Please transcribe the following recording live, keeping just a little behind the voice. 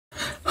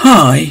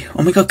Hi,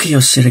 Omega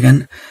Khaos here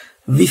again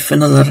with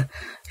another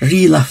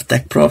real life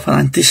deck profile,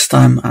 and this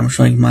time I'm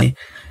showing my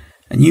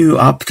new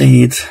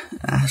updated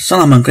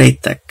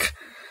Salamangreat deck.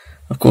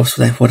 Of course,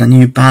 for the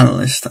new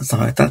Banlist and stuff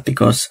like that,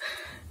 because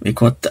we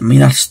got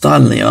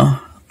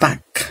Stalio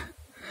back.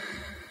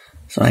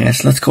 So I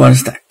guess let's go over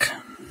this deck.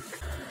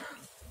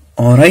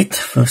 Alright,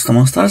 first the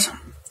monsters.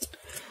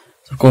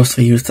 So of course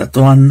we used that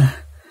one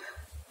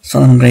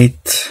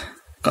Salamangreat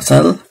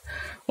Gazelle,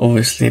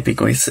 obviously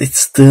because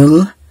it's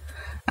still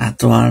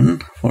at 1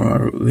 for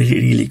a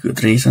really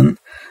good reason.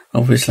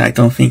 Obviously I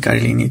don't think I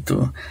really need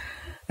to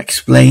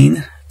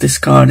explain this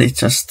card, it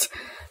just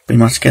pretty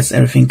much gets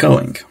everything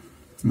going,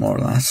 more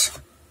or less.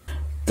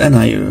 Then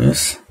I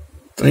use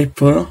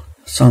triple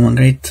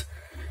Salamangreat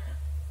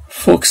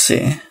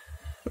Foxy,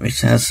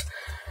 which has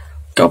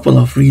a couple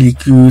of really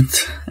good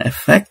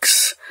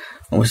effects,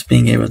 always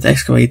being able to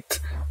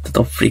excavate the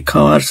top 3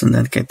 cards and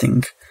then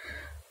getting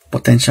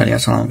potentially a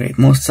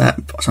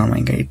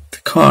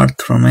Salamangreat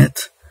card from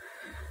it.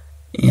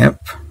 Yep,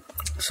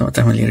 so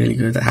definitely really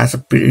good. It has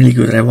a really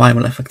good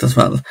revival effect as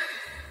well.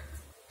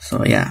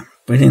 So yeah,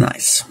 pretty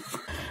nice.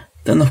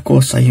 Then of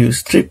course I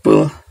use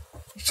triple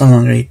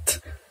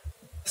Salamangreat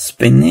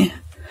Spinny,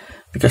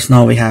 because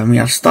now we have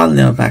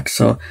Stalio back,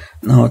 so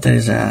now there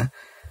is a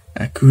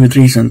good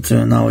reason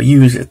to now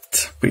use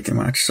it pretty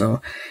much. So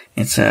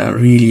it's a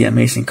really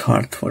amazing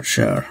card for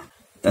sure.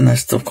 Then I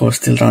of course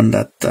still run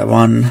that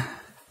one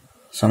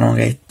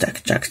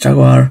Salamangreat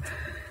Jaguar.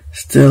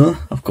 Still,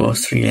 of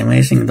course, really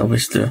amazing. And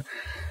obviously to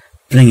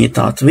bring it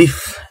out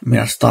with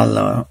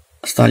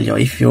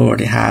Stalio if you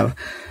already have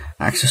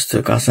access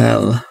to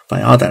Gazelle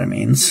by other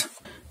means.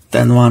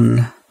 Then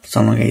one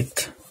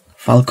Salamangreat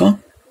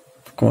Falco,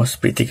 of course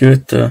pretty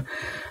good to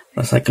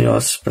recycle your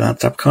spell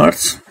trap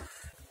cards.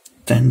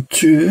 Then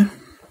 2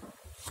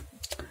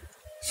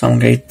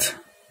 Salamangreat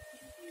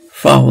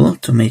Foul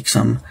to make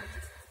some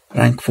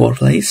rank 4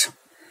 plays,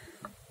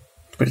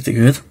 pretty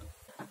good.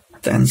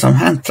 Then some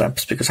hand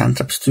traps, because hand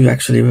traps do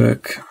actually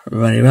work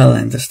very well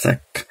in this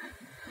deck,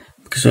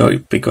 because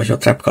your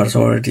trap cards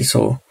are already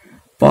so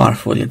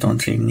powerful, you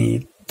don't really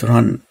need to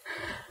run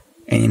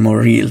any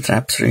more real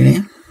traps really.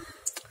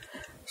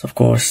 So of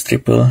course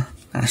triple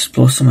Ash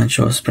Blossom and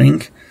Show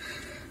Spring,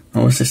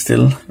 obviously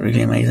still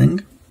really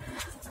amazing.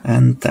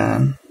 And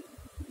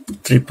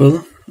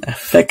triple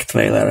Effect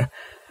Veiler,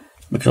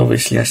 because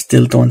obviously I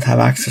still don't have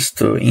access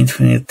to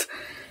infinite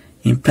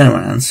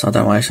impermanence,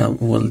 otherwise I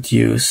would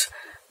use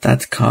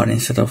that card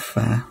instead of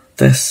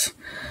this,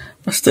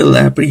 but still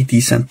pretty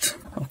decent.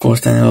 Of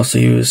course then I also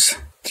use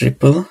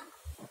triple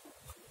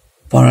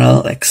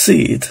Parallel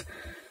Exceed,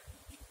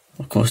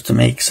 of course to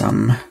make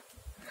some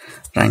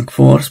rank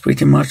 4s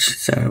pretty much.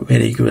 It's a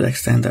very good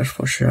extender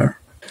for sure.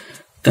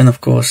 Then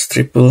of course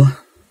triple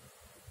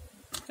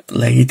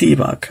Lady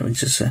Debug,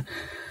 which is a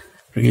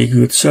really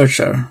good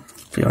searcher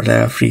for your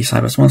level 3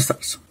 Cybers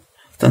monsters.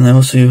 Then I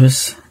also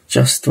use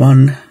just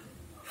one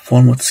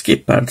Formwood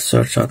Skipper to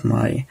search out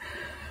my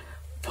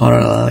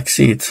Parallel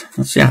Exceed.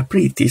 So yeah,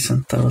 pretty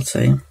decent I would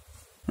say.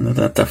 And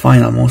the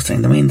final monster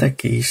in the main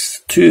deck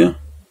is 2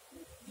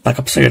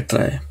 Backup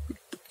Secretary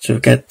to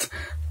get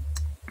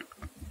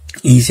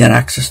easier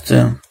access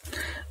to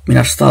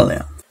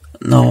Stalio.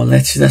 Now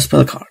let's see the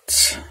spell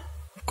cards.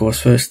 Of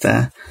course first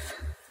the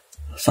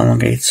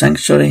Salamangreat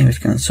Sanctuary, which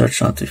can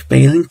search out with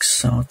Balinks,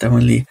 so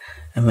definitely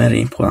a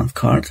very important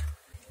card.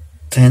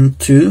 Then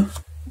 2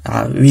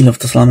 Wheel of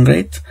the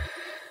Salamangreat,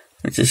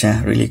 which is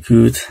a really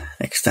good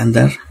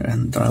extender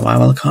and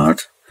revival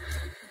card.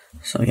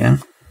 So yeah.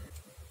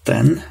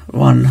 Then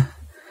 1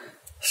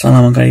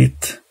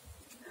 Salamangreat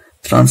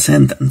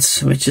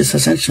Transcendence, which is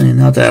essentially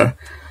another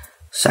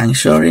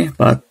Sanctuary,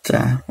 but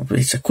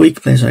it's a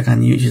quick play, so I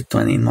can use it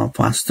when in my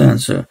opponent's turn.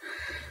 So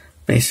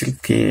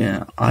basically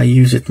I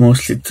use it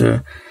mostly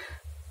to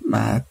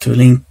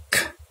link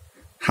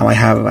how I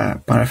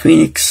have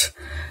Paraphoenix,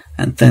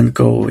 and then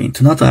go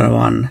into another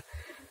one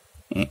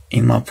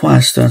in my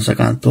opponent's turn, so I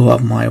can blow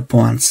up my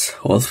opponent's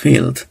whole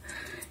field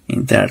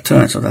in their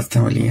turn. So that's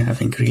definitely, I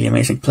think, really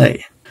amazing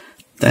play.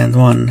 Then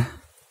 1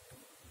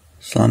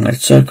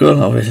 Salamangreat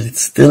Circle, obviously it's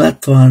still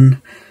at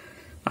 1.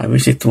 I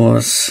wish it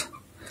was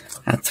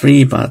at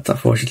 3, but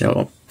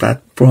unfortunately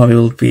that probably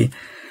will be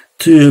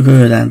too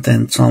good, and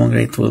then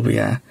Salamangreat will be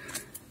a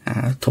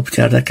top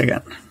tier deck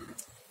again.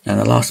 And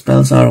the last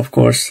spells are of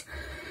course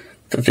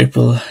the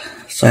triple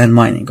Cyan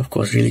Mining, of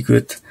course really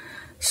good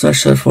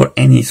searcher for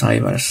any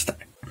Cybers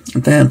deck.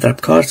 And then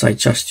trap cards, I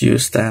just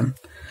used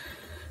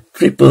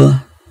triple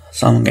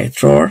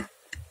Salamangreat Roar,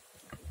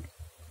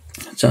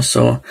 just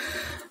so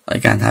I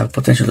can have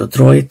potential to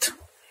draw it,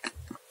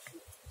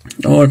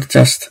 or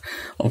just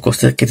of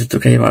course get it to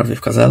graveyard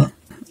with Gazelle.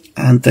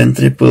 And then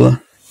triple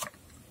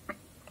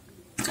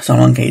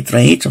Salamangreat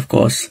Rage, of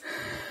course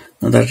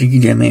another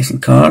really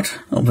amazing card.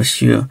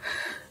 Obviously you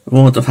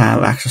want to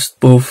have access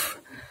both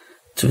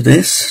to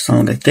this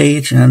Salamangreat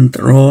Rage and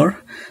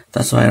Roar,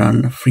 that's why I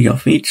run 3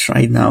 of each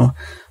right now,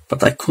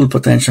 but I could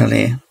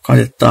potentially cut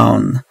it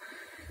down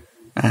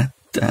at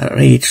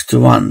Rage to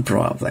 1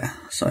 probably,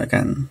 so I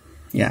can,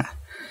 yeah,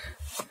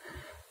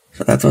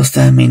 So that was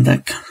the main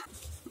deck.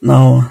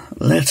 Now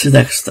let's see the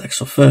next deck.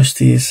 So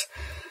first is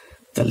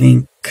the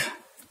Link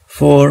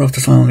 4 of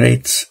the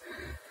Salamangreats,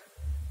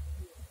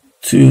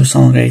 2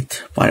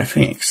 Salamangreat Pirate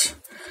Phoenix.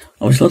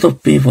 Obviously a lot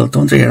of people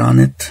don't really run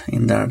it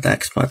in their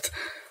decks, but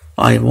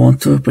I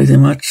want to pretty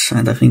much,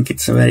 and I think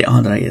it's a very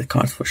underrated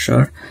card for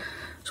sure.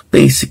 So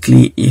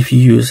basically, if you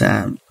use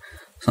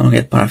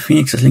Salamangreat Pirate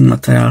Phoenix as link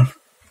material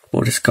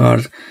for this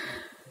card,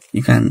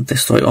 you can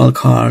destroy all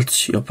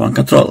cards your opponent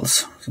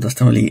controls. So that's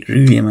definitely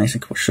really amazing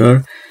for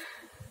sure.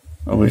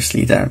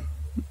 Obviously,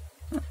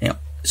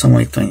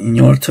 summon it in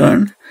your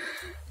turn,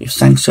 use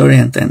Sanctuary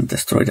and then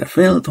destroy their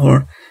field,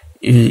 or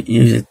you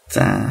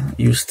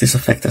use this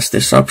effect as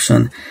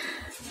disruption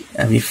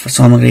with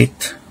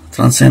Salamangreat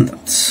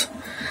Transcendence.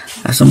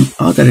 Has some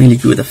other really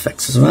good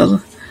effects as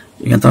well.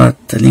 You can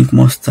target the Link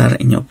monster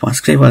in your opponent's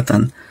graveyard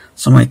and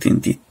summon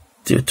it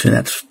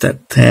to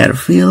their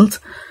field.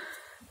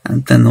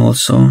 And then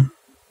also,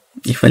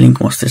 if a Link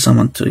monster is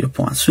summoned to your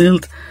opponent's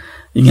field,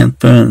 you can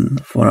burn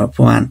for an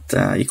opponent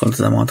equal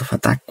to the amount of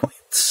attack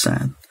points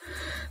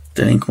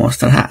the Link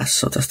monster has.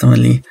 So that's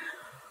definitely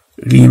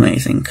really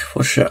amazing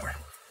for sure.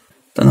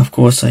 Then of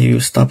course I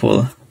use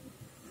double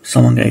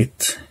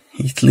Salamangreat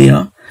Heat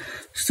Leo.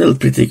 Still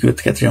pretty good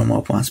to get rid of my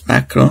opponent's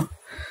back row.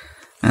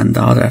 And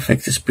the other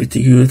effect is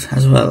pretty good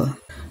as well.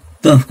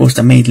 Then of course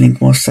the main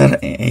Link monster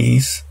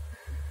is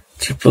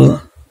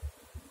triple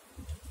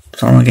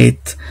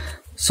Salamangreat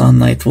Sun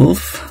Knight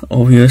Wolf.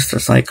 Obvious to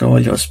recycle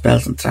all your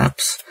spells and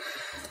traps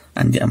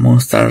and the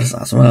monsters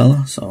as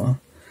well. So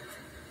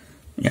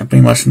yeah,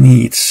 pretty much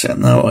needs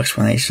no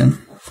explanation.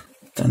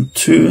 Then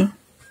 2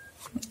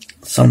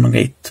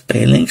 Salamangreat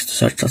Bailings to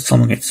search out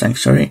Salamangreat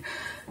Sanctuary.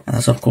 And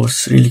that's of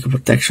course really good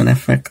protection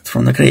effect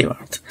from the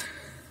graveyard.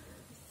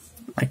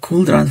 I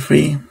could run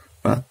 3,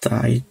 but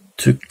I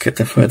took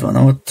the third one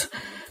out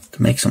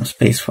to make some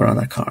space for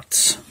other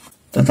cards.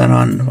 Then I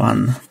run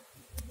 1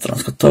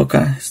 Transcode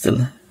Toka,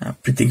 still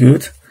pretty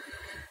good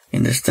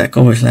in this deck.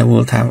 Obviously I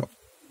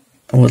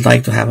would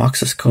like to have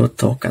access code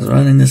Toka as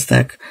well in this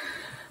deck,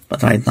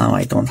 but right now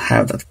I don't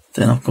have that.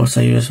 Then of course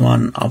I use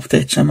 1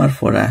 Update Jammer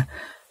for a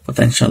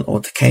potential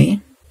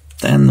OTK.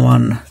 Then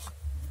 1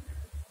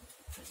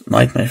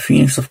 Nightmare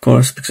Phoenix, of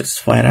course, because it's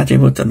fire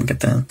attribute and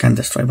can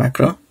destroy back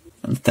row.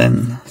 And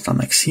then some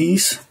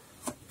XCs.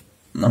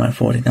 Number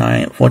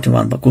 41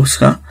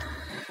 Baguska,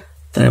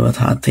 Terrible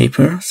Hard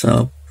Taper.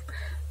 So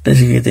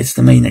basically it's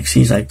the main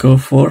XCs I go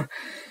for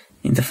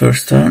in the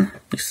first turn.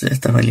 This is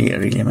definitely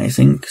really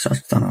amazing.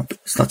 Shuts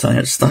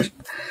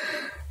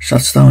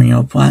down your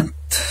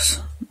opponent's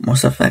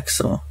most effects,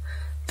 so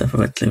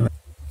definitely.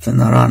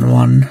 Then I run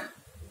 1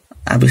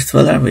 Abyss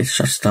Dweller, which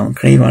shuts down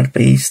graveyard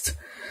based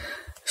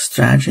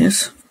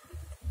strategies.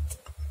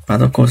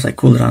 But of course I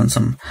could run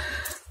some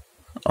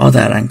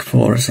other rank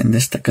 4s in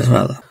this deck as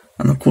well.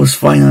 And of course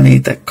finally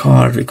the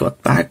card we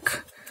got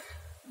back,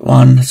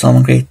 1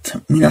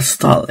 Salamangreat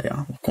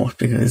Minastalia, of course,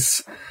 because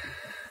it's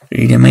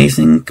really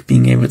amazing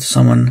being able to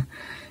summon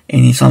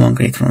any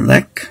Salamangreat from the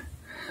deck.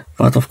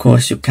 But of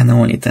course you can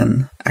only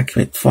then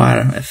activate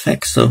fire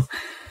effects, so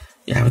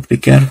you have to be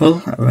careful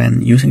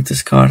when using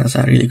this card as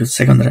a really good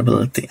secondary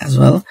ability as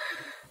well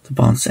to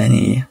bounce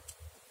any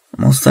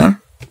monster.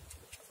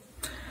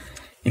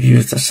 If you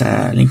use this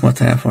link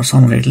material for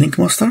Salamangreat Link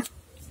monster.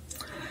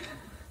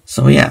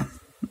 So yeah,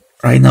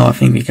 right now I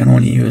think we can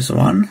only use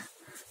 1.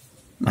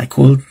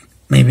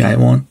 Maybe I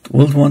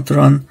would want to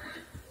run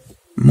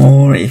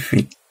more if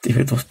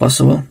it was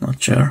possible,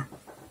 not sure.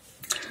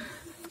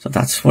 So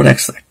that's for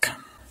next deck.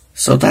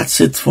 So that's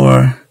it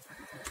for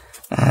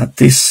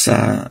this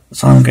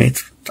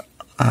Salamangreat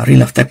real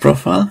life deck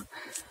profile.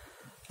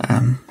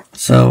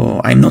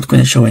 So I'm not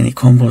going to show any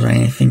combos or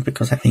anything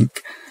because I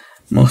think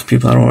most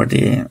people are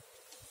already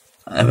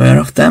aware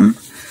of them,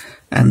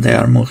 and they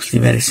are mostly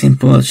very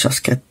simple.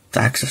 Just get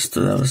access to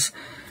those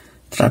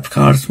trap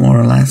cards more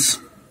or less.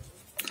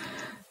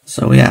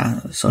 So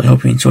yeah, so I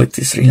hope you enjoyed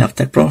this real life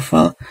deck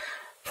profile.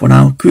 For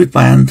now,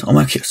 goodbye and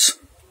Omakius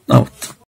out.